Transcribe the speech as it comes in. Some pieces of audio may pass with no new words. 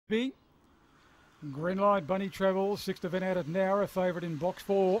B. Green light, Bunny Travels, sixth event out at NOWRA, favourite in box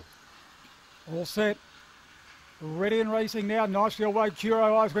 4. All set. Ready and racing now, nicely away.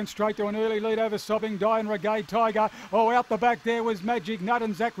 Curo Eyes went straight to an early lead over Sobbing Die and Reggae Tiger. Oh, out the back there was Magic Nut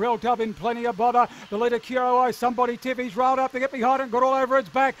and Zach Reltub in plenty of bother. The leader Curo Eyes, Somebody Tiffy's rolled up to get behind it, got all over its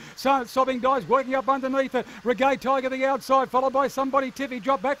back. Sobbing Die's working up underneath it. Reggae Tiger the outside, followed by Somebody Tiffy.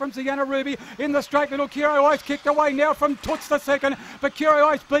 Dropped back from Sienna Ruby in the straight. Little Curo Eyes kicked away now from Toots the second, but Curo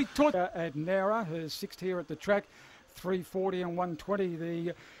Eyes beat Toots. At NOWRA, her sixth here at the track, 340 and 120.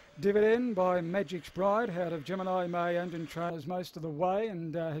 The dividend by Magic's Bride out of Gemini May and trails most of the way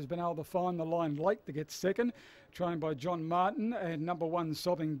and has been able to find the line late to get second, trained by John Martin, and number 1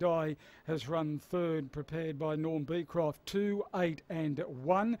 Sobbing Die has run third, prepared by Norm Beecroft, 2, 8 and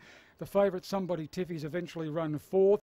 1. The favourite Somebody Tiffy's eventually run fourth.